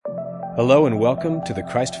Hello and welcome to the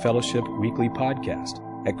Christ Fellowship Weekly Podcast.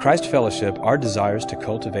 At Christ Fellowship, our desire is to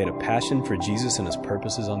cultivate a passion for Jesus and His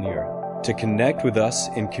purposes on the earth. To connect with us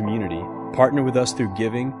in community, partner with us through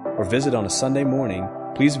giving, or visit on a Sunday morning,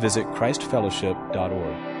 please visit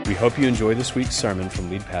christfellowship.org. We hope you enjoy this week's sermon from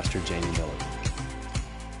lead pastor Jamie Miller.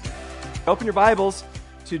 Open your Bibles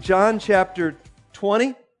to John chapter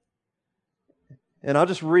 20, and I'll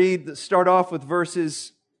just start off with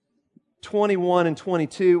verses 21 and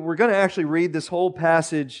 22. We're going to actually read this whole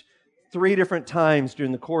passage 3 different times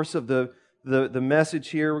during the course of the message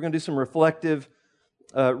here. We're going to do some reflective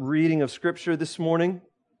reading of Scripture this morning.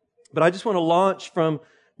 But I just want to launch from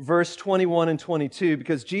verse 21 and 22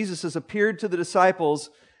 because Jesus has appeared to the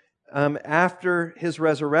disciples after His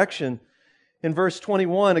resurrection. In verse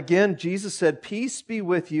 21, again, Jesus said, "Peace be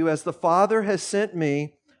with you. As the Father has sent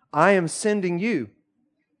me, I am sending you."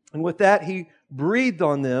 And with that, He breathed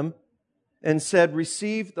on them and said,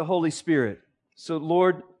 "Receive the Holy Spirit." So,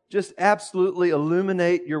 Lord, just absolutely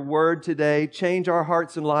illuminate your word today. Change our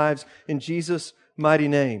hearts and lives in Jesus' mighty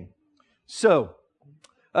name. So,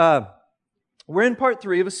 we're in part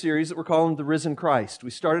 3 of a series that we're calling The Risen Christ. We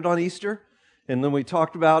started on Easter, and then we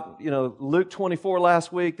talked about, Luke 24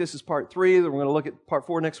 last week. This is part 3. Then we're going to look at part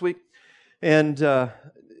 4 next week. And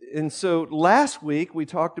so last week we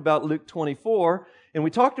talked about Luke 24, and we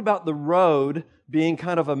talked about the road being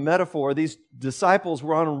kind of a metaphor. These disciples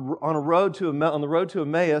were on the road to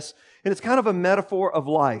Emmaus, and it's kind of a metaphor of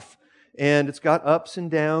life. And it's got ups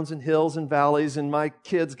and downs and hills and valleys, and my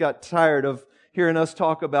kids got tired of hearing us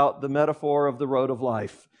talk about the metaphor of the road of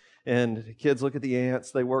life. And the kids look at the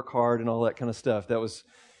ants, they work hard and all that kind of stuff. That was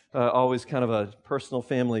always kind of a personal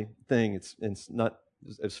family thing. It's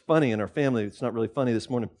funny in our family. It's not really funny this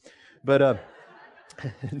morning. But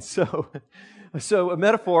and so a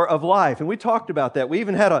metaphor of life, and we talked about that. We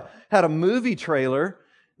even had a movie trailer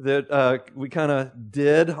that we kind of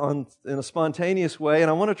did in a spontaneous way, and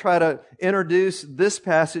I want to try to introduce this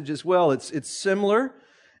passage as well. It's similar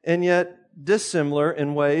and yet dissimilar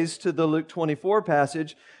in ways to the Luke 24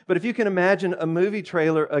 passage. But if you can imagine a movie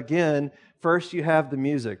trailer again, first you have the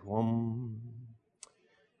music.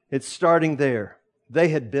 It's starting there. They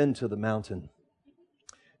had been to the mountain.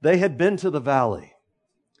 They had been to the valley.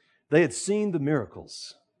 They had seen the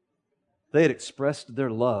miracles. They had expressed their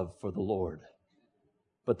love for the Lord,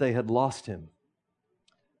 but they had lost Him.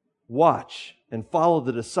 Watch and follow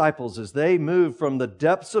the disciples as they move from the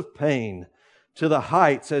depths of pain to the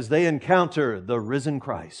heights as they encounter the risen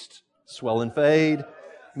Christ. Swell and fade,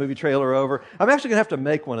 movie trailer over. I'm actually going to have to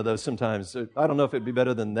make one of those sometimes. I don't know if it'd be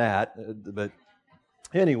better than that, but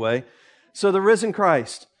anyway. So the risen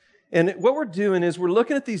Christ. And what we're doing is we're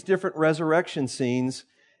looking at these different resurrection scenes.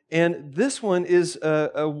 And this one is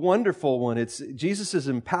a wonderful one. Jesus is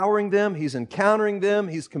empowering them. He's encountering them.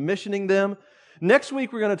 He's commissioning them. Next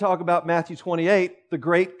week, we're going to talk about Matthew 28, the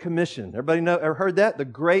Great Commission. Everybody ever heard that? The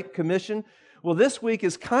Great Commission. Well, this week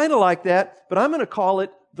is kind of like that, but I'm going to call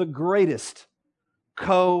it the greatest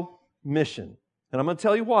commission. And I'm going to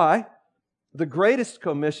tell you why. The greatest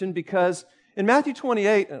commission, because in Matthew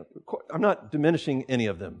 28, I'm not diminishing any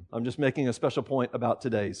of them. I'm just making a special point about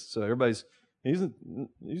today's. So He's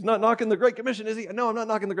not knocking the Great Commission, is he? No, I'm not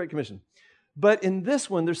knocking the Great Commission. But in this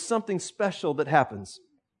one, there's something special that happens.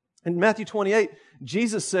 In Matthew 28,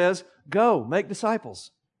 Jesus says, "Go, make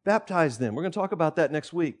disciples, baptize them." We're going to talk about that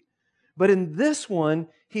next week. But in this one,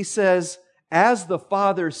 He says, "As the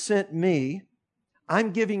Father sent me,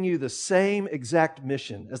 I'm giving you the same exact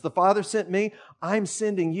mission. As the Father sent me, I'm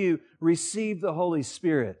sending you. Receive the Holy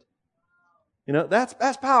Spirit."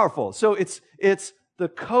 That's powerful. So it's the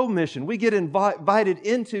co-mission. We get invited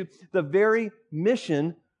into the very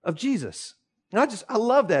mission of Jesus. And I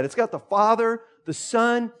love that. It's got the Father, the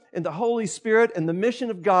Son, and the Holy Spirit, and the mission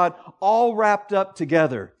of God all wrapped up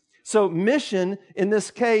together. So mission, in this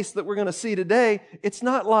case that we're going to see today, it's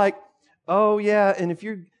not like, oh yeah, and if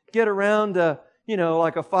you get around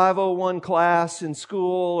like a 501 class in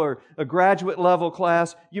school or a graduate level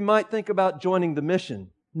class, you might think about joining the mission.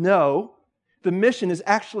 No, the mission is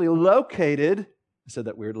actually located. I said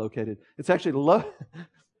that weird, located. It's actually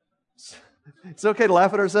It's okay to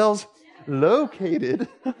laugh at ourselves. Located.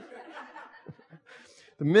 The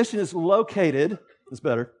mission is located, it's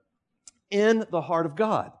better, in the heart of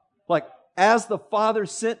God. Like, as the Father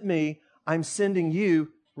sent me, I'm sending you.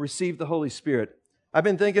 Receive the Holy Spirit. I've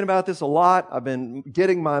been thinking about this a lot. I've been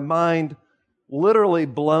getting my mind literally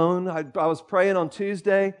blown. I was praying on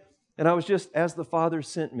Tuesday, and I was just, as the Father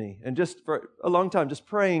sent me. And just for a long time, just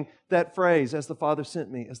praying that phrase, as the Father sent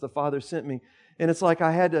me, as the Father sent me. And it's like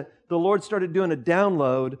the Lord started doing a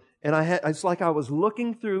download, and it's like I was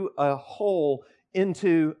looking through a hole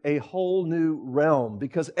into a whole new realm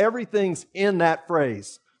because everything's in that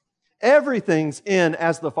phrase. Everything's in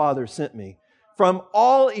 "as the Father sent me." From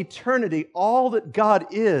all eternity, all that God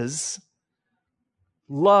is,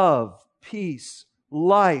 love, peace,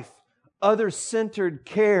 life, other-centered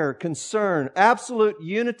care, concern, absolute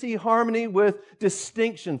unity, harmony with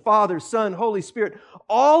distinction, Father, Son, Holy Spirit.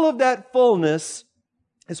 All of that fullness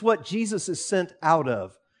is what Jesus is sent out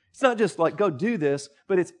of. It's not just like, go do this,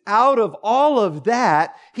 but it's out of all of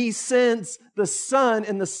that, He sends the Son,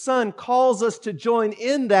 and the Son calls us to join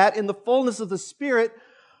in that in the fullness of the Spirit.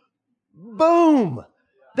 Boom!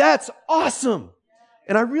 That's awesome!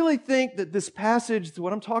 And I really think that this passage,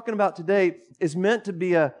 what I'm talking about today, is meant to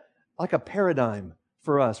be like a paradigm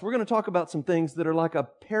for us. We're going to talk about some things that are like a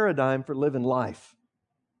paradigm for living life.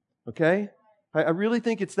 Okay? I really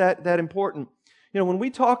think it's that important. You know, when we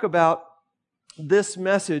talk about this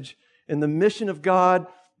message and the mission of God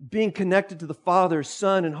being connected to the Father,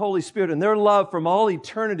 Son, and Holy Spirit and their love from all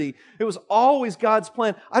eternity, it was always God's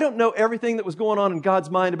plan. I don't know everything that was going on in God's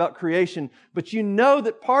mind about creation, but you know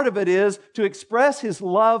that part of it is to express His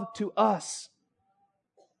love to us.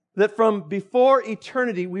 That from before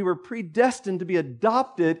eternity, we were predestined to be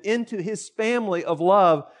adopted into His family of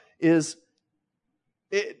love. That's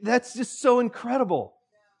just so incredible.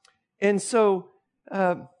 And so,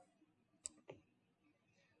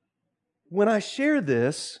 when I share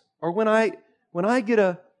this, or when I get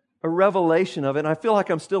a revelation of it, and I feel like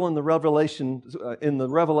I'm still in the revelation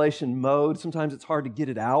mode. Sometimes it's hard to get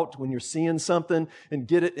it out when you're seeing something and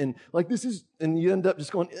get it, and like this is, and you end up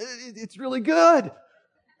just going, it's really good.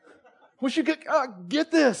 Wish you could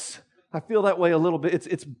get this. I feel that way a little bit.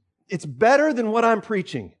 It's better than what I'm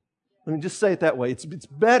preaching. Let me just say it that way. It's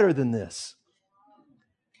better than this.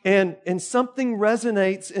 And something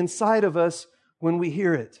resonates inside of us when we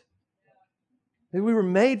hear it. And we were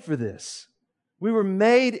made for this. We were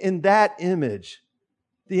made in that image,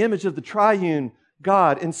 the image of the triune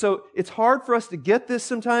God. And so it's hard for us to get this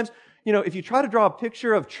sometimes. You know, if you try to draw a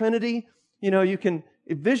picture of Trinity, you know, you can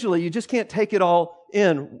visually, you just can't take it all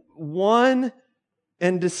in. One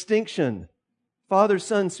and distinction. Father,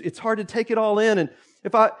 Son, it's hard to take it all in. And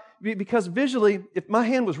because visually, if my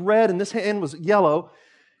hand was red and this hand was yellow,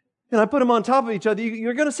 and I put them on top of each other,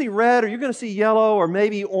 you're going to see red, or you're going to see yellow, or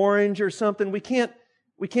maybe orange or something. We can't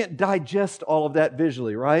digest all of that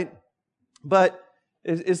visually, right? But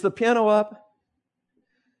is the piano up?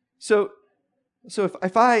 So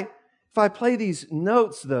if I play these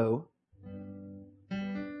notes, though,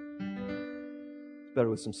 it's better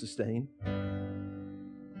with some sustain.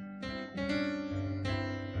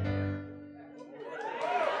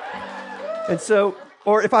 And so,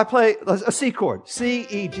 or if I play a C chord, C,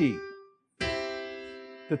 E, G.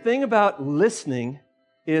 The thing about listening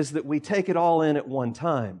is that we take it all in at one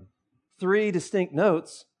time. 3 distinct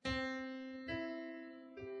notes.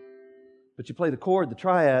 But you play the chord, the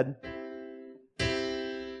triad.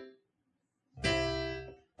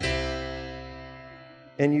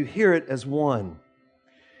 And you hear it as one.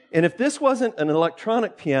 And if this wasn't an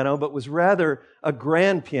electronic piano, but was rather a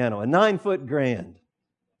grand piano, a 9-foot grand,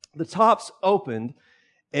 the top's opened,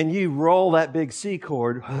 and you roll that big C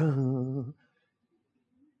chord,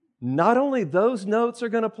 not only those notes are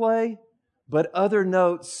going to play, but other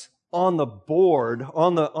notes on the board,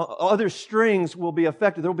 on the other strings will be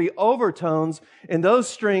affected. There will be overtones, and those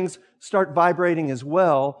strings start vibrating as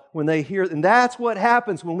well when they hear. And that's what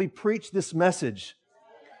happens when we preach this message.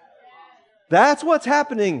 That's what's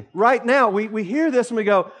happening right now. We hear this and we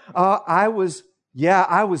go, I was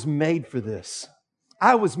made for this.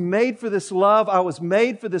 I was made for this love. I was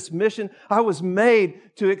made for this mission. I was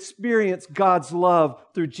made to experience God's love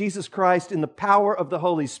through Jesus Christ in the power of the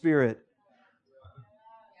Holy Spirit.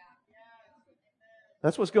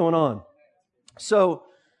 That's what's going on. So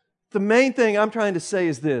the main thing I'm trying to say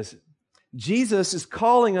is this. Jesus is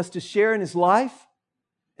calling us to share in His life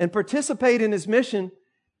and participate in His mission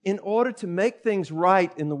in order to make things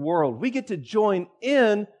right in the world. We get to join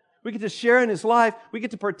in. We get to share in His life. We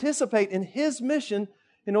get to participate in His mission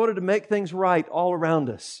in order to make things right all around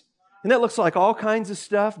us. And that looks like all kinds of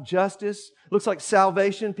stuff, justice. Looks like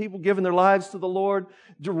salvation, people giving their lives to the Lord,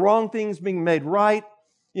 wrong things being made right,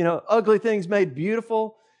 ugly things made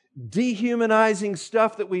beautiful, dehumanizing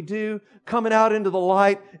stuff that we do, coming out into the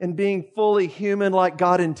light and being fully human like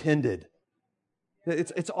God intended.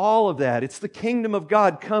 It's all of that. It's the kingdom of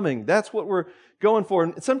God coming. That's what we're going for.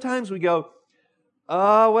 And sometimes we go,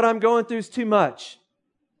 what I'm going through is too much.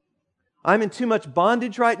 I'm in too much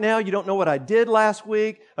bondage right now. You don't know what I did last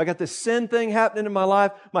week. I got this sin thing happening in my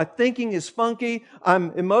life. My thinking is funky.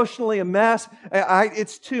 I'm emotionally a mess.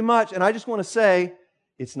 It's too much. And I just want to say,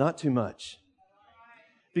 it's not too much.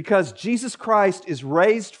 because Jesus Christ is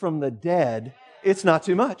raised from the dead, it's not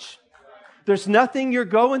too much. There's nothing you're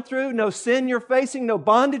going through, no sin you're facing, no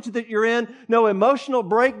bondage that you're in, no emotional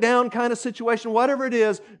breakdown kind of situation, whatever it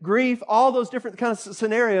is, grief, all those different kinds of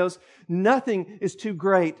scenarios, nothing is too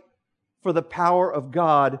great for the power of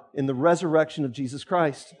God in the resurrection of Jesus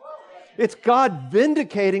Christ. It's God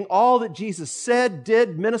vindicating all that Jesus said,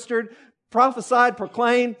 did, ministered, prophesied,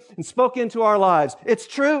 proclaimed, and spoke into our lives. It's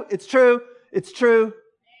true, it's true, it's true,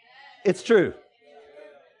 it's true.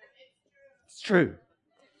 It's true.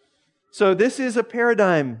 So this is a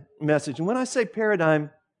paradigm message. And when I say paradigm,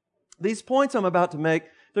 these points I'm about to make,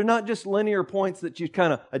 they're not just linear points that you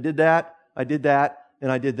kind of, I did that,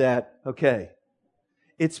 and I did that. Okay.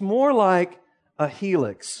 It's more like a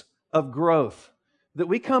helix of growth that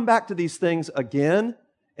we come back to these things again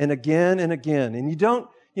and again and again. And you don't,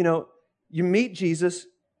 you meet Jesus,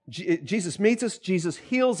 Jesus meets us, Jesus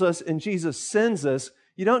heals us, and Jesus sends us.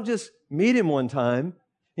 You don't just meet Him one time.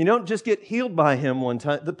 You don't just get healed by Him one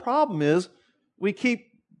time. The problem is we keep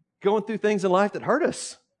going through things in life that hurt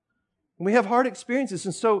us. We have hard experiences.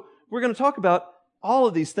 And so we're going to talk about all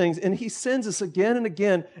of these things. And He sends us again and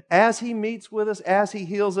again as He meets with us, as He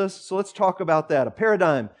heals us. So let's talk about that. A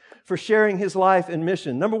paradigm for sharing His life and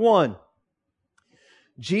mission. Number one,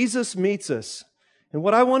 Jesus meets us. And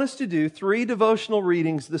what I want us to do, 3 devotional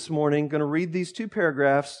readings this morning. I'm going to read these 2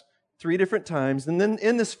 paragraphs 3 different times. And then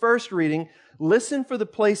in this first reading, listen for the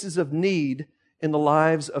places of need in the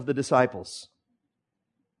lives of the disciples.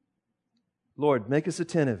 Lord, make us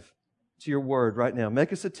attentive to Your Word right now.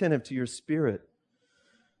 Make us attentive to Your Spirit.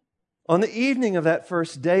 On the evening of that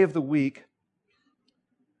first day of the week,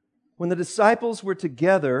 when the disciples were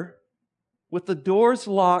together with the doors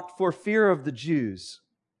locked for fear of the Jews,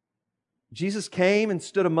 Jesus came and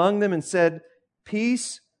stood among them and said,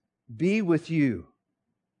 "Peace be with you."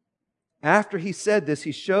 After He said this,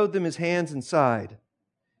 He showed them His hands and side.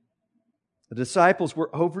 The disciples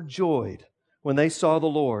were overjoyed when they saw the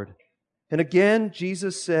Lord. And again,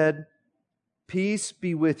 Jesus said, "Peace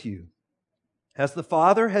be with you. As the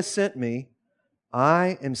Father has sent me,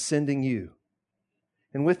 I am sending you."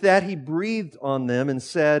 And with that, He breathed on them and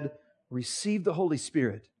said, "Receive the Holy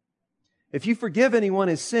Spirit. If you forgive anyone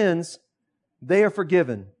his sins, they are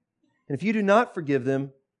forgiven. And if you do not forgive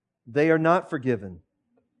them, they are not forgiven."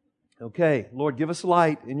 Okay, Lord, give us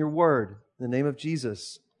light in Your Word in the name of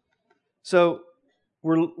Jesus. So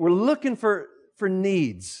we're looking for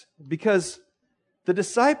needs because the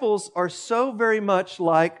disciples are so very much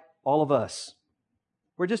like all of us.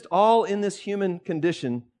 We're just all in this human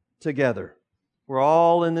condition together. We're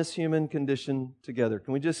all in this human condition together.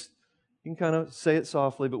 You can kind of say it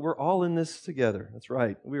softly, but we're all in this together. That's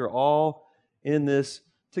right. We are all in this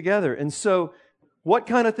together. And so what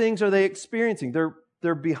kind of things are they experiencing?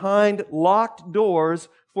 They're behind locked doors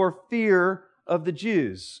for fear of the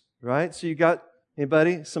Jews, right? So you got,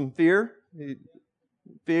 anybody, some fear?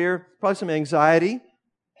 Fear, probably some anxiety,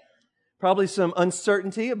 probably some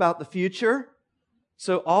uncertainty about the future.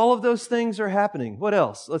 So all of those things are happening. What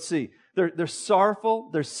else? Let's see. They're sorrowful,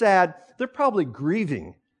 they're sad, they're probably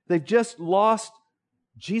grieving. They've just lost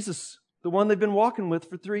Jesus, the one they've been walking with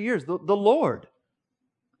for 3 years, the Lord.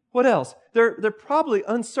 What else? They're probably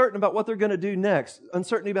uncertain about what they're going to do next.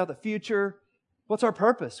 Uncertainty about the future. What's our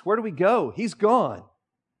purpose? Where do we go? He's gone.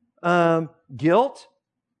 Guilt.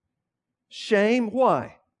 Shame.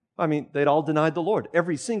 Why? I mean, they'd all denied the Lord.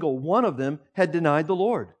 Every single one of them had denied the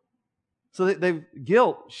Lord. So they've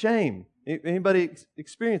guilt, shame. Anybody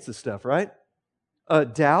experience this stuff, right?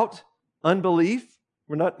 Doubt, unbelief.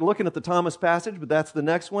 We're not looking at the Thomas passage, but that's the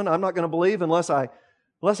next one. I'm not going to believe unless I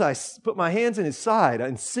put my hands in His side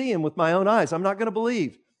and see Him with my own eyes. I'm not going to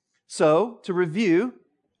believe. So, to review,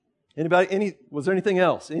 was there anything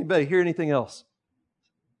else? Anybody hear anything else?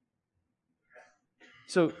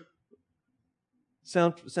 So,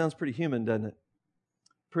 sounds pretty human, doesn't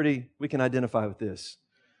it? We can identify with this.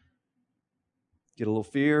 Get a little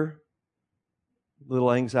fear, a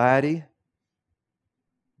little anxiety.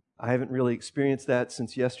 I haven't really experienced that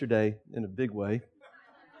since yesterday in a big way.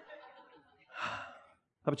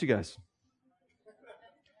 How about you guys?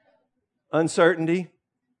 Uncertainty.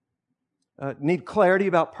 Need clarity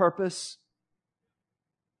about purpose.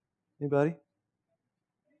 Anybody?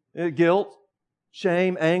 Guilt,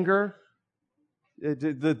 shame, anger.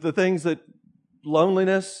 The things that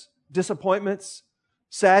loneliness, disappointments,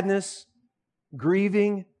 sadness,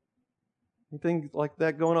 grieving. Anything like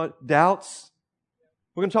that going on? Doubts.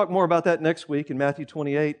 We're going to talk more about that next week in Matthew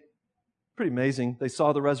 28. Pretty amazing. They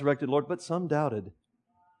saw the resurrected Lord, but some doubted.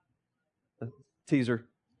 Teaser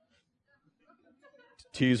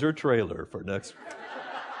trailer for next week.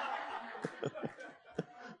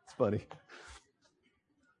 funny.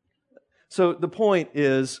 So the point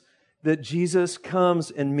is that Jesus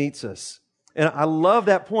comes and meets us. And I love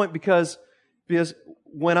that point because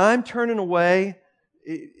when I'm turning away,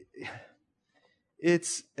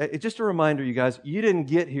 it's just a reminder, you guys, you didn't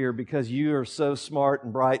get here because you are so smart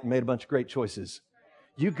and bright and made a bunch of great choices.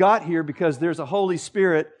 You got here because there's a Holy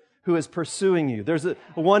Spirit who is pursuing you. There's a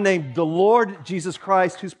one named the Lord Jesus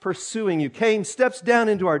Christ who's pursuing you. Came, steps down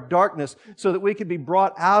into our darkness so that we could be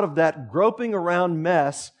brought out of that groping around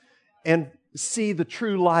mess and see the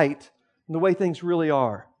true light and the way things really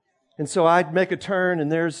are. And so I'd make a turn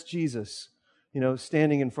and there's Jesus,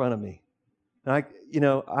 standing in front of me. And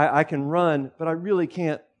I can run, but I really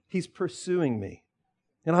can't. He's pursuing me.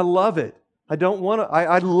 And I love it.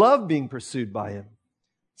 I love being pursued by Him.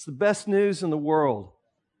 It's the best news in the world.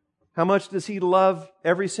 How much does He love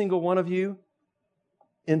every single one of you?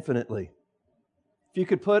 Infinitely. If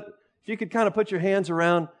you could kind of put your hands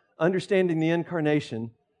around understanding the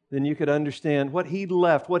incarnation, then you could understand what He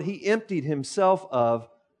left, what He emptied Himself of.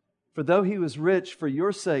 For though He was rich, for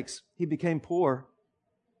your sakes, He became poor.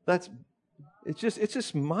 It's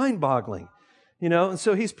just mind-boggling. And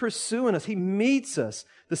so He's pursuing us. He meets us.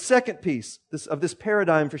 The second piece of this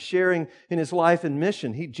paradigm for sharing in His life and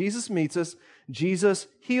mission, Jesus meets us. Jesus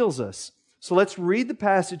heals us. So let's read the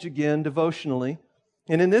passage again devotionally.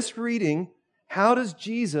 And in this reading, how does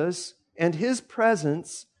Jesus and His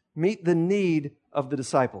presence meet the need of the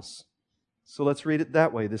disciples? So let's read it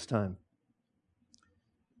that way this time.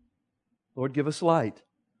 Lord, give us light.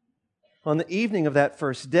 On the evening of that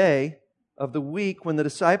first day of the week, when the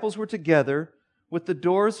disciples were together with the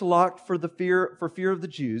doors locked for fear of the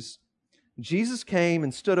Jews, Jesus came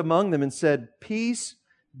and stood among them and said, "Peace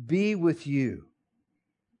be with you."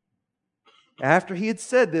 After He had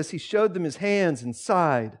said this, He showed them His hands and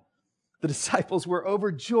side. The disciples were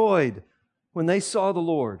overjoyed when they saw the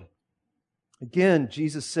Lord. Again,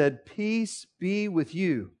 Jesus said, "Peace be with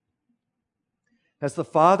you. As the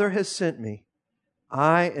Father has sent me,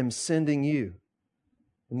 I am sending you."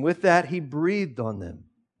 And with that, He breathed on them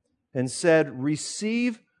and said,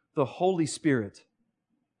 "Receive the Holy Spirit.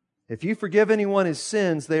 If you forgive anyone his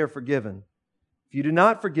sins, they are forgiven. If you do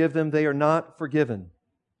not forgive them, they are not forgiven."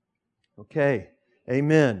 Okay,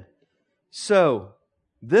 amen. So,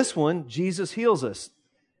 this one, Jesus heals us.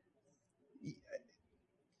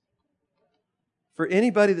 For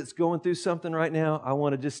anybody that's going through something right now, I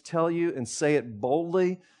want to just tell you and say it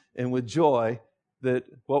boldly and with joy that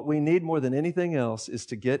what we need more than anything else is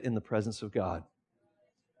to get in the presence of God.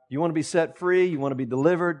 You want to be set free. You want to be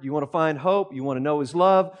delivered. You want to find hope. You want to know His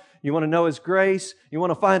love. You want to know His grace. You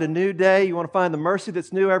want to find a new day. You want to find the mercy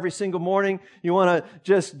that's new every single morning. You want to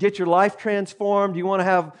just get your life transformed. You want to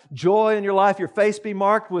have joy in your life, your face be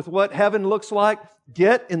marked with what heaven looks like.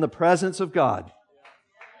 Get in the presence of God.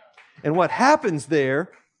 And what happens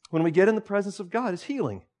there when we get in the presence of God is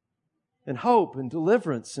healing and hope and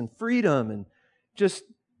deliverance and freedom and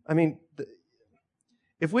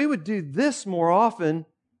if we would do this more often,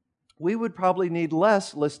 we would probably need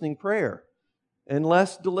less listening prayer and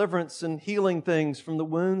less deliverance and healing things from the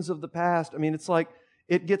wounds of the past. It's like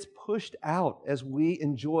it gets pushed out as we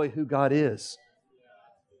enjoy who God is.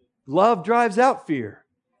 Love drives out fear.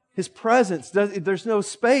 His presence, there's no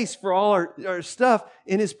space for all our stuff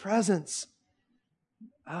in His presence.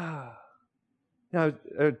 Now,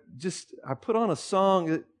 I put on a song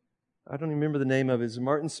that I don't even remember the name of it. It's a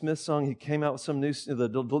Martin Smith song. He came out with some new, the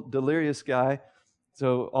Delirious guy.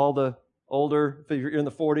 So all the older, if you're in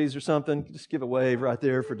the 40s or something, just give a wave right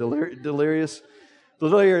there for Delirious.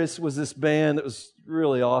 Delirious was this band that was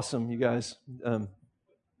really awesome, you guys.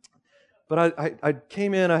 But I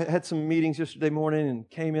came in, I had some meetings yesterday morning and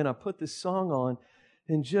came in, I put this song on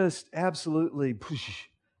and just absolutely,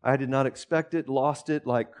 I did not expect it, lost it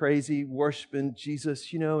like crazy, worshiping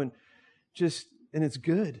Jesus, and it's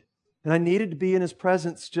good. And I needed to be in His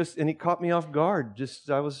presence and He caught me off guard.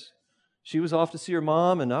 She was off to see her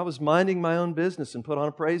mom and I was minding my own business and put on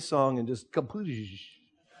a praise song and just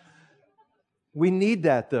We need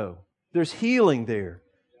that though. There's healing there.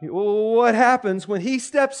 What happens when He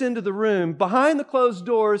steps into the room, behind the closed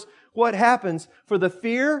doors, what happens? For the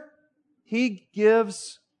fear, He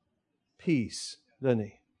gives peace, doesn't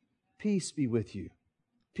He? Peace be with you.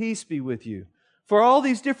 Peace be with you. For all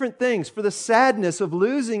these different things, for the sadness of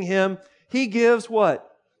losing Him, He gives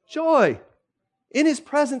what? Joy. In His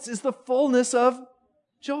presence is the fullness of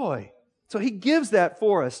joy. So He gives that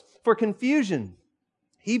for us. For confusion,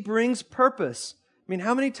 He brings purpose.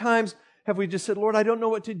 How many times have we just said, "Lord, I don't know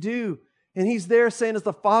what to do." And He's there saying, "As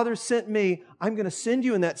the Father sent me, I'm going to send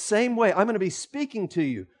you in that same way. I'm going to be speaking to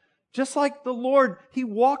you." Just like the Lord, He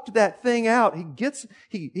walked that thing out.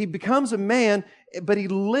 He becomes a man, but He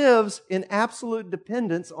lives in absolute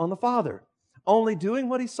dependence on the Father. Only doing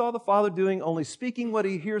what He saw the Father doing, only speaking what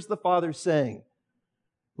He hears the Father saying.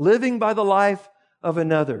 Living by the life of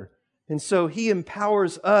another. And so He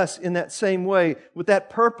empowers us in that same way, with that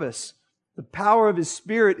purpose. The power of His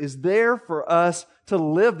Spirit is there for us to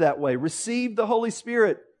live that way. Receive the Holy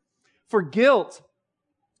Spirit. For guilt,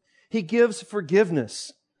 He gives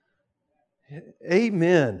forgiveness.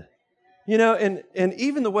 Amen. You know, and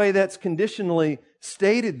even the way that's conditionally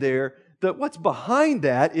stated there, that what's behind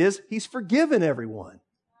that is He's forgiven everyone.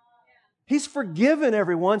 He's forgiven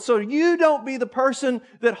everyone, so you don't be the person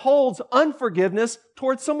that holds unforgiveness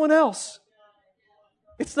towards someone else.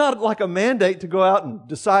 It's not like a mandate to go out and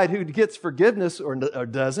decide who gets forgiveness or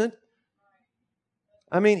doesn't.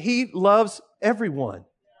 I mean, He loves everyone.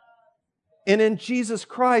 And in Jesus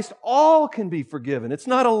Christ, all can be forgiven. It's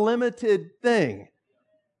not a limited thing.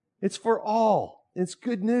 It's for all. It's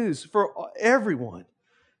good news for everyone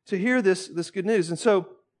to hear this good news. And so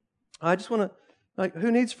I just want to,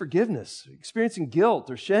 who needs forgiveness? Experiencing guilt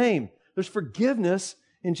or shame. There's forgiveness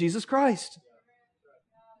in Jesus Christ.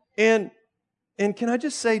 And can I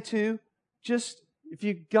just say too, just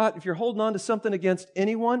if you're holding on to something against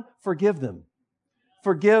anyone, forgive them.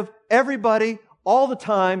 Forgive everybody all the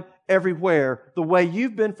time, everywhere, the way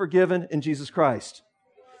you've been forgiven in Jesus Christ.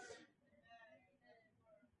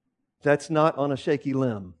 That's not on a shaky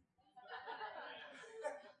limb.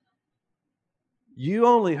 You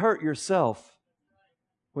only hurt yourself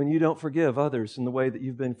when you don't forgive others in the way that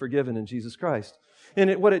you've been forgiven in Jesus Christ.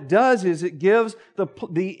 And what it does is it gives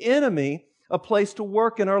the enemy a place to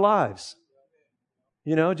work in our lives.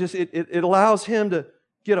 You know, just it allows him to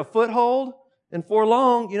get a foothold, and for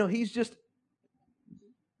long, you know, he's just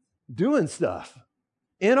doing stuff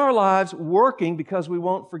in our lives, working because we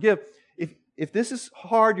won't forgive. If this is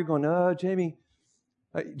hard, you're going, "No, Jamie,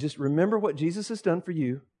 just remember what Jesus has done for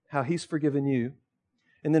you, how He's forgiven you,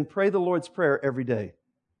 and then pray the Lord's Prayer every day.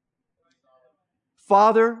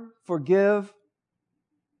 Father, forgive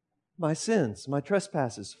my sins, my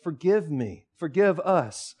trespasses. Forgive me, forgive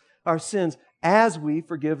us our sins as we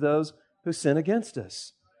forgive those who sin against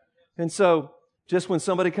us." And so, just when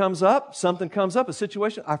something comes up, a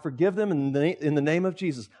situation, I forgive them in the name of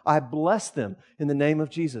Jesus. I bless them in the name of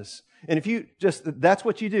Jesus. And if that's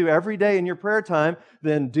what you do every day in your prayer time,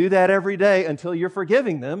 then do that every day until you're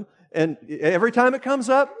forgiving them. And every time it comes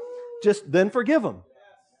up, just then forgive them.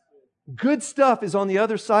 Good stuff is on the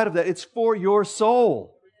other side of that. It's for your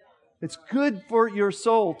soul. It's good for your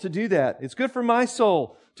soul to do that. It's good for my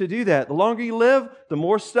soul to do that. The longer you live, the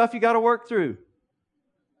more stuff you got to work through.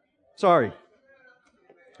 Sorry.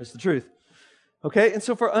 That's the truth. Okay, and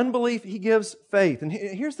so for unbelief, He gives faith. And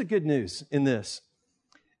here's the good news in this.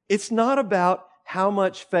 It's not about how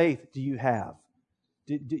much faith do you have.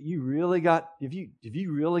 Have you really got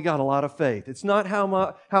a lot of faith? It's not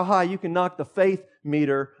how high you can knock the faith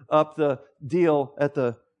meter up the deal at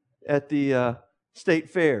the state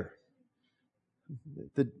fair.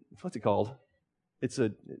 What's it called?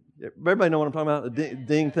 Everybody know what I'm talking about? The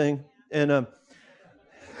ding thing. And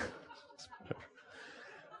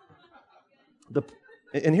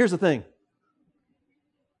and here's the thing,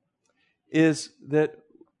 is that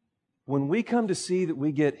when we come to see that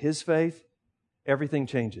we get His faith, everything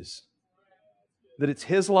changes. That it's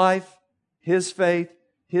His life, His faith,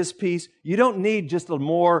 His peace. You don't need just a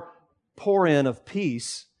more pour-in of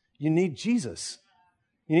peace. You need Jesus.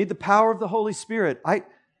 You need the power of the Holy Spirit.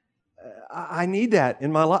 I need that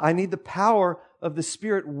in my life. I need the power of the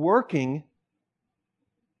Spirit working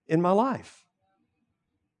in my life.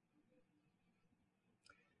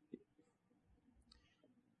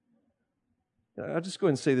 I'll just go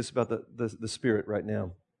ahead and say this about the Spirit right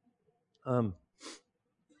now. You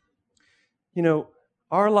know,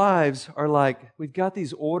 our lives are like, we've got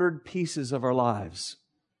these ordered pieces of our lives.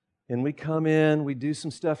 And we come in, we do some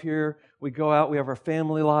stuff here, we go out, we have our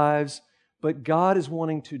family lives. But God is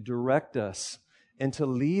wanting to direct us and to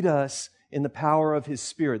lead us in the power of His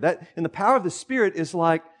Spirit. And the power of the Spirit is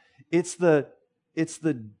like,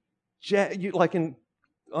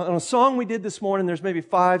 on a song we did this morning, there's maybe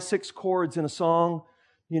 5-6 chords in a song,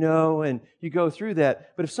 you know, and you go through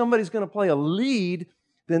that. But if somebody's going to play a lead,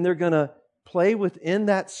 then they're going to play within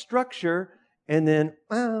that structure, and then,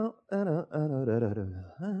 you know,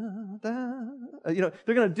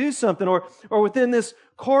 they're going to do something. Or within this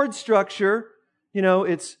chord structure, you know,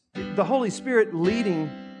 it's the Holy Spirit leading.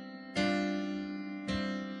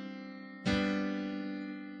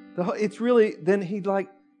 It's really, then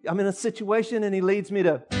I'm in a situation and He leads me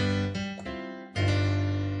to.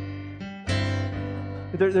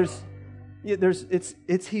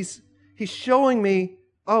 He's showing me,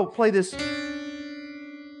 oh, play this.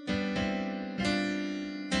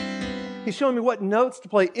 He's showing me what notes to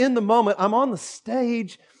play in the moment. I'm on the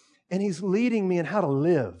stage, and He's leading me in how to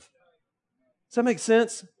live. Does that make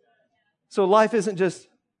sense? So life isn't just,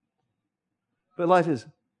 but life is.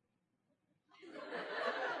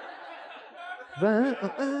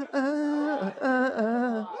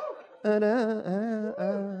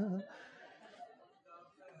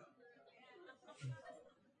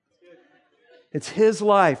 It's His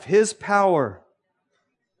life, His power.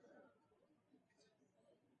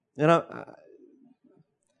 And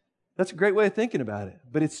that's a great way of thinking about it,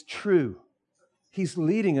 but it's true. He's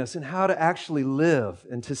leading us in how to actually live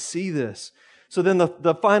and to see this. So then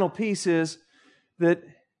the final piece is that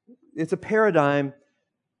it's a paradigm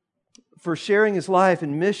for sharing His life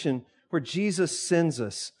and mission where Jesus sends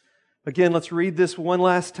us. Again, let's read this one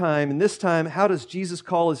last time. And this time, how does Jesus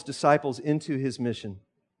call His disciples into His mission?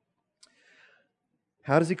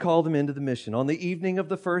 How does He call them into the mission? On the evening of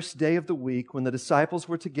the first day of the week, when the disciples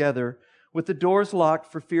were together with the doors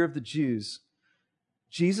locked for fear of the Jews,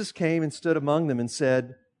 Jesus came and stood among them and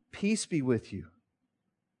said, "Peace be with you."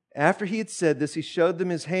 After He had said this, He showed them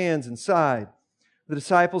His hands and side. The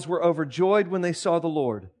disciples were overjoyed when they saw the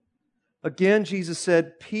Lord. Again, Jesus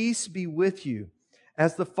said, "Peace be with you.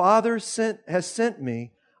 As the Father has sent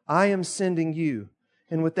me, I am sending you."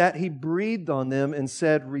 And with that, He breathed on them and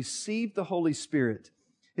said, "Receive the Holy Spirit.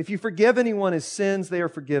 If you forgive anyone his sins, they are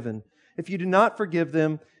forgiven. If you do not forgive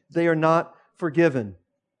them, they are not forgiven."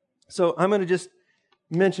 So I'm going to just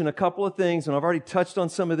mention a couple of things, and I've already touched on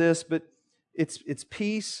some of this, but it's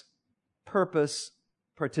peace, purpose,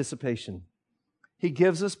 participation. He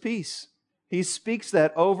gives us peace. He speaks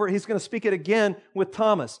that over. He's going to speak it again with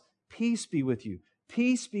Thomas. Peace be with you.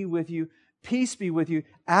 Peace be with you. Peace be with you.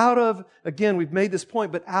 Out of, again, we've made this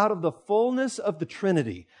point, but out of the fullness of the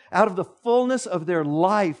Trinity, out of the fullness of their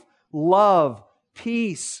life, love,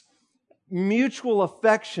 peace, mutual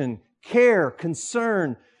affection, care,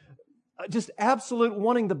 concern, just absolute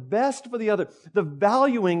wanting the best for the other, the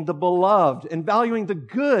valuing the beloved and valuing the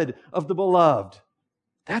good of the beloved.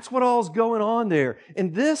 That's what all's going on there.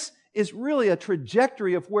 And this is really a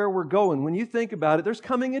trajectory of where we're going. When you think about it, there's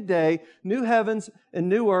coming a day, new heavens and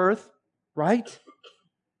new earth, right?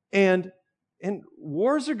 And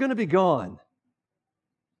wars are going to be gone.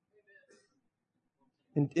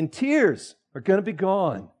 And tears are going to be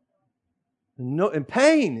gone. And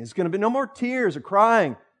pain is going to be no more tears or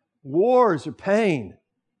crying, wars or pain.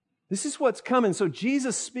 This is what's coming. So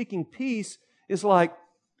Jesus speaking peace is like,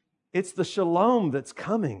 it's the shalom that's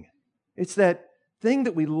coming. It's that thing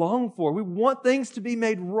that we long for. We want things to be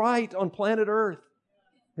made right on planet Earth.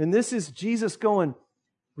 And this is Jesus going,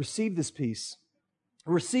 receive this peace.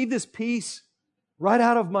 Receive this peace right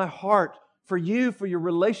out of my heart for you, for your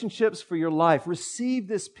relationships, for your life. Receive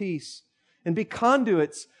this peace and be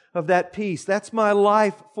conduits of that peace. That's my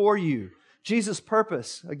life for you. Jesus'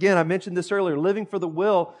 purpose. Again, I mentioned this earlier, living for the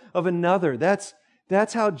will of another. That's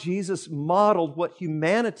how Jesus modeled what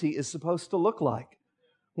humanity is supposed to look like.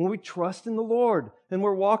 When we trust in the Lord and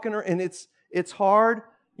we're walking, and it's hard.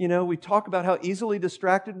 You know, we talk about how easily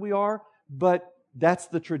distracted we are, but that's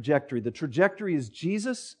the trajectory. The trajectory is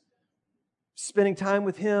Jesus, spending time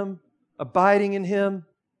with Him, abiding in Him,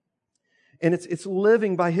 and it's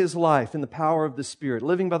living by His life in the power of the Spirit,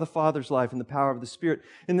 living by the Father's life in the power of the Spirit.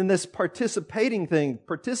 And then this participating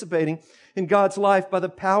in God's life by the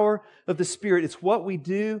power of the Spirit. It's what we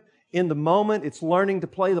do in the moment. It's learning to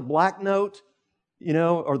play the black note, you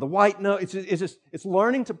know, or the white note. It's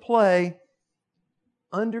learning to play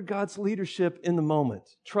under God's leadership in the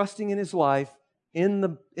moment, trusting in His life in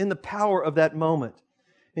the power of that moment.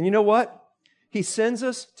 And you know what? He sends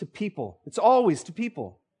us to people. It's always to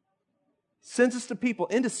people. Sends us to people,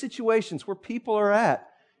 into situations where people are at.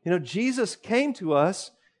 You know, Jesus came to us.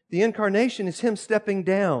 The incarnation is Him stepping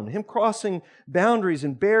down, Him crossing boundaries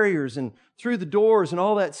and barriers and through the doors and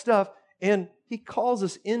all that stuff. And He calls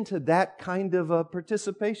us into that kind of a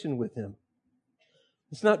participation with Him.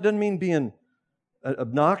 Doesn't mean being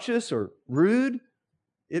obnoxious or rude.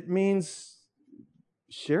 It means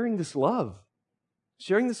sharing this love,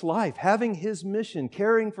 sharing this life, having His mission,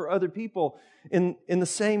 caring for other people in the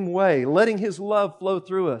same way, letting His love flow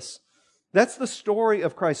through us. That's the story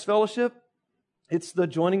of Christ Fellowship. It's the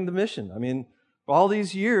joining the mission. I mean, for all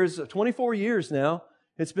these years, 24 years now,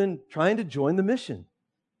 it's been trying to join the mission.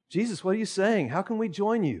 Jesus, what are you saying? How can we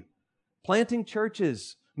join you? Planting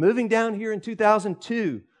churches, moving down here in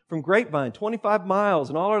 2002 from Grapevine, 25 miles,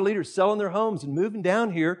 and all our leaders selling their homes and moving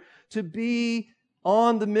down here to be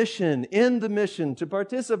on the mission, in the mission, to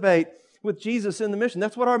participate with Jesus in the mission.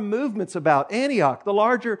 That's what our movement's about. Antioch, the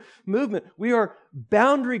larger movement. We are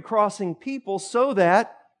boundary crossing people so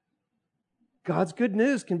that God's good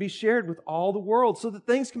news can be shared with all the world, so that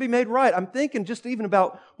things can be made right. I'm thinking just even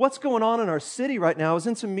about what's going on in our city right now. I was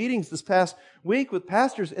in some meetings this past week with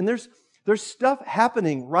pastors, and there's stuff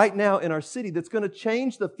happening right now in our city that's going to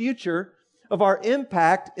change the future of our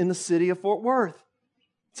impact in the city of Fort Worth.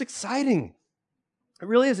 It's exciting. It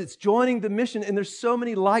really is. It's joining the mission, and there's so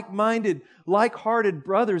many like-minded, like-hearted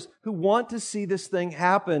brothers who want to see this thing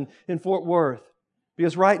happen in Fort Worth.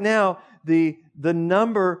 Because right now, the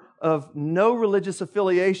number of no religious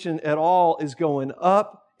affiliation at all is going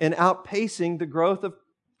up and outpacing the growth of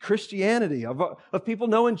Christianity, of people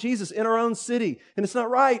knowing Jesus in our own city. And it's not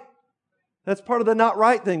right. That's part of the not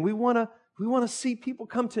right thing. We want to see people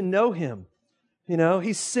come to know Him. You know,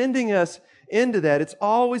 He's sending us into that. It's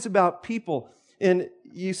always about people. And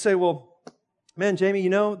you say, well, man, Jamie, you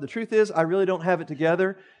know, the truth is I really don't have it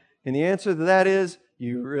together. And the answer to that is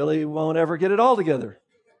you really won't ever get it all together.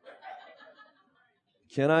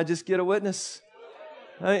 Can I just get a witness?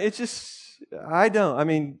 I don't. I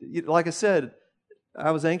mean, like I said,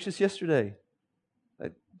 I was anxious yesterday.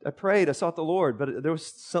 I prayed, I sought the Lord, but there was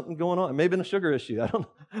something going on. It may have been a sugar issue. I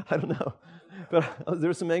don't know. But there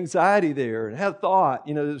was some anxiety there and had thought,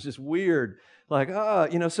 you know, it was just weird. Like,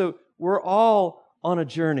 so we're all on a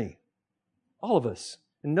journey. All of us.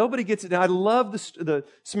 And nobody gets it. Now, I love the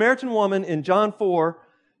Samaritan woman in John 4.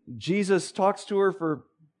 Jesus talks to her for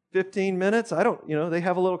 15 minutes. They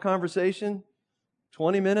have a little conversation,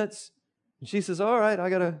 20 minutes. And she says, all right, I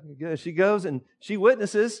gotta go. She goes and she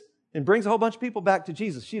witnesses and brings a whole bunch of people back to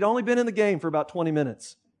Jesus. She'd only been in the game for about 20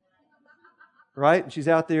 minutes. Right? And she's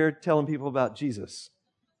out there telling people about Jesus.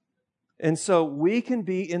 And so we can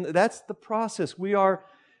be that's the process.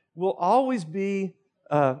 We'll always be,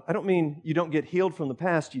 I don't mean you don't get healed from the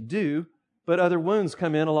past, you do, but other wounds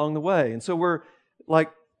come in along the way. And so we're,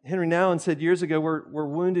 like Henry Nouwen said years ago, we're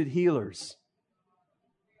wounded healers.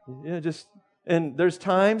 Yeah, and there's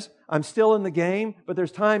times I'm still in the game, but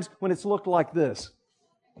there's times when it's looked like this.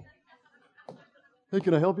 Hey,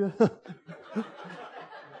 can I help you?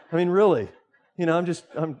 I mean, really, I'm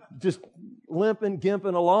just limping,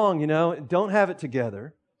 gimping along, don't have it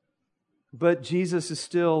together. But Jesus is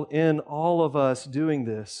still in all of us doing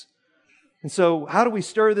this. And so how do we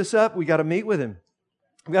stir this up? We got to meet with Him.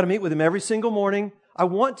 We've got to meet with Him every single morning. I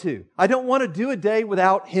want to. I don't want to do a day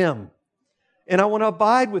without Him. And I want to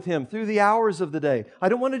abide with Him through the hours of the day. I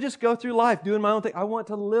don't want to just go through life doing my own thing. I want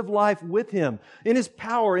to live life with Him in His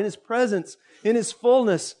power, in His presence, in His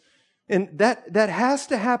fullness. And that has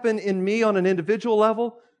to happen in me on an individual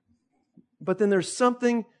level. But then there's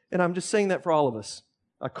something, and I'm just saying that for all of us.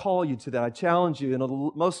 I call you to that. I challenge you in a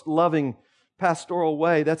most loving pastoral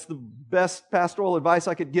way. That's the best pastoral advice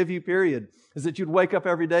I could give you, period, is that you'd wake up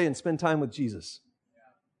every day and spend time with Jesus.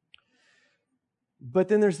 But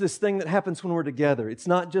then there's this thing that happens when we're together. It's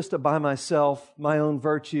not just by myself, my own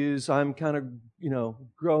virtues. I'm kind of,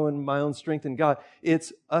 growing my own strength in God.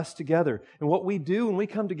 It's us together. And what we do when we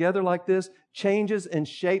come together like this changes and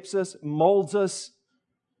shapes us, molds us.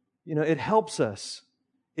 It helps us.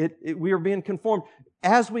 We are being conformed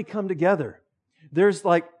as we come together. There's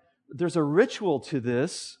a ritual to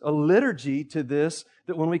this, a liturgy to this,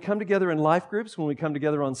 that when we come together in life groups, when we come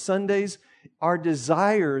together on Sundays, our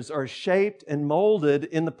desires are shaped and molded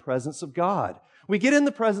in the presence of God. We get in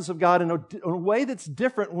the presence of God in a way that's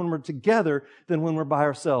different when we're together than when we're by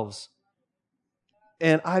ourselves.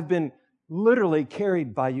 And I've been literally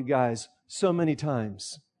carried by you guys so many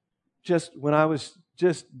times. Just when I was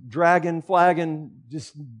just dragging, flagging,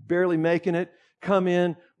 just barely making it, come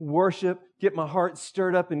in, worship, get my heart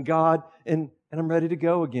stirred up in God, and I'm ready to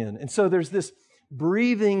go again. And so there's this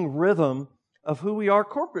breathing rhythm of who we are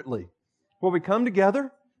corporately, where we come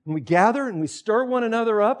together and we gather and we stir one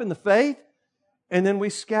another up in the faith, and then we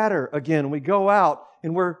scatter again. We go out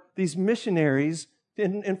and we're these missionaries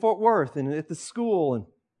in Fort Worth and at the school and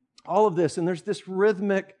all of this. And there's this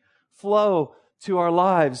rhythmic flow to our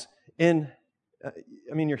lives. And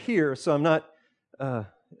you're here, so I'm not, I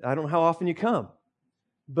don't know how often you come,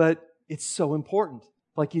 but it's so important.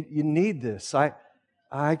 Like you need this.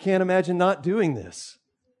 I can't imagine not doing this.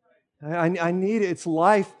 I need it. It's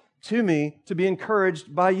life to me to be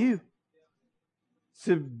encouraged by you,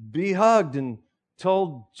 to be hugged and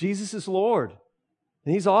told Jesus is Lord.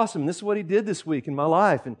 And He's awesome. This is what He did this week in my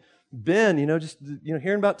life. And Ben,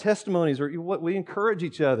 hearing about testimonies or what we encourage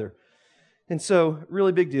each other. And so,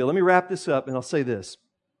 really big deal. Let me wrap this up and I'll say this.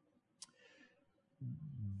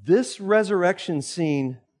 This resurrection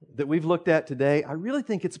scene that we've looked at today, I really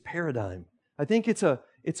think it's a paradigm. I think it's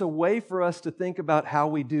it's a way for us to think about how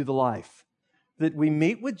we do the life. That we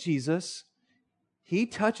meet with Jesus, He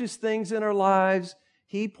touches things in our lives,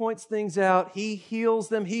 He points things out, He heals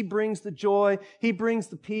them, He brings the joy, He brings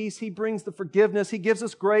the peace, He brings the forgiveness, He gives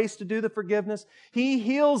us grace to do the forgiveness, He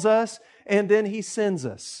heals us, and then He sends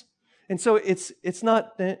us. And so it's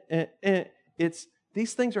not, it's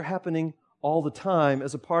these things are happening all the time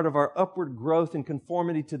as a part of our upward growth and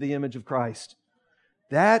conformity to the image of Christ.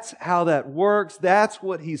 That's how that works. That's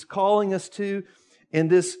what He's calling us to. And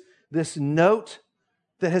this note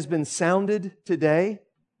that has been sounded today,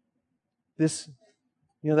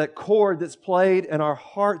 that chord that's played in our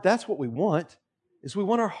heart, that's what we want, is we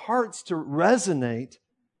want our hearts to resonate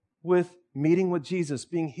with meeting with Jesus,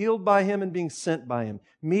 being healed by Him and being sent by Him.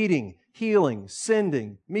 Meeting, healing,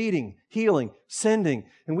 sending, meeting, healing, sending.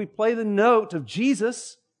 And we play the note of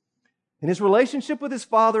Jesus and His relationship with His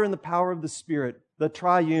Father and the power of the Spirit, the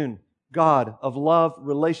triune God of love,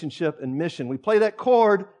 relationship, and mission. We play that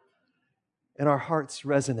chord and our hearts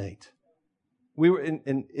resonate. And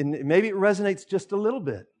maybe it resonates just a little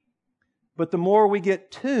bit. But the more we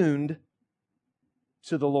get tuned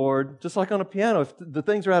to the Lord, just like on a piano, if the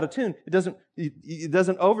things are out of tune, it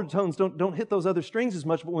doesn't overtones don't hit those other strings as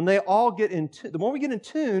much. But when they all get in tune, the more we get in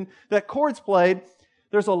tune, that chord's played,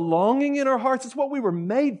 there's a longing in our hearts. It's what we were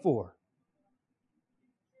made for.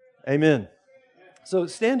 Amen. So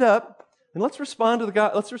stand up and let's respond to the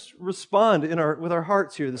God. Let's respond with our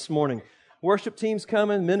hearts here this morning. Worship team's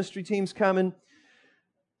coming, ministry team's coming.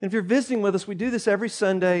 And if you're visiting with us, we do this every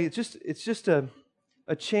Sunday. It's just a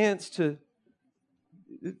chance to.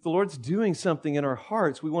 The Lord's doing something in our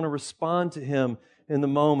hearts. We want to respond to Him in the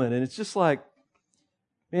moment. And it's just like,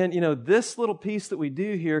 man, this little piece that we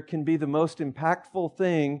do here can be the most impactful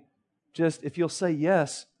thing just if you'll say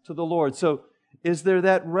yes to the Lord. So is there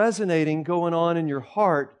that resonating going on in your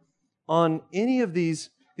heart on any of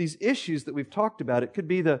these issues that we've talked about? It could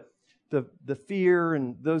be the fear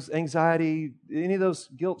and those anxiety, any of those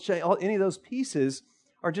guilt, shame, any of those pieces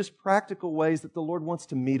are just practical ways that the Lord wants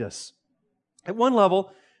to meet us. At one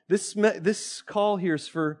level, this call here is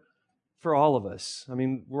for all of us. I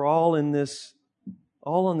mean, we're all on this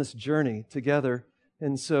journey together,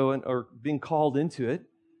 or being called into it.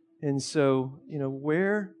 And so,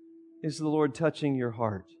 where is the Lord touching your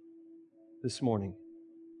heart this morning?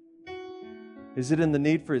 Is it in the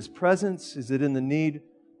need for His presence? Is it in the need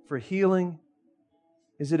for healing?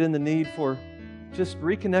 Is it in the need for just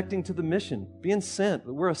reconnecting to the mission, being sent?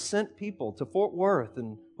 We're a sent people to Fort Worth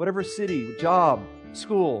and whatever city, job,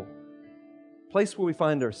 school, place where we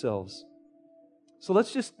find ourselves. So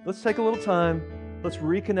let's take a little time. Let's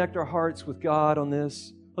reconnect our hearts with God on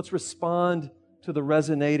this. Let's respond to the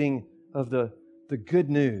resonating of the good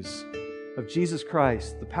news of Jesus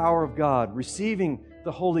Christ, the power of God, receiving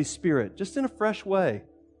the Holy Spirit just in a fresh way.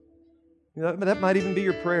 That might even be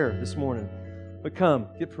your prayer this morning. But come,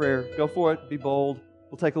 get prayer. Go for it. Be bold.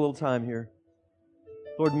 We'll take a little time here.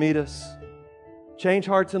 Lord, meet us. Change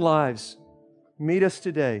hearts and lives. Meet us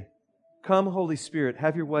today. Come, Holy Spirit,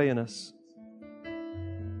 have your way in us.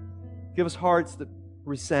 Give us hearts that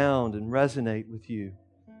resound and resonate with You.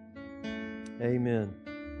 Amen.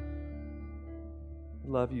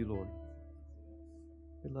 We love You, Lord.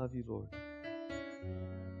 We love You, Lord.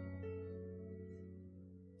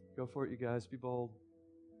 Go for it, you guys. Be bold.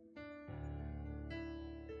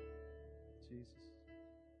 Jesus.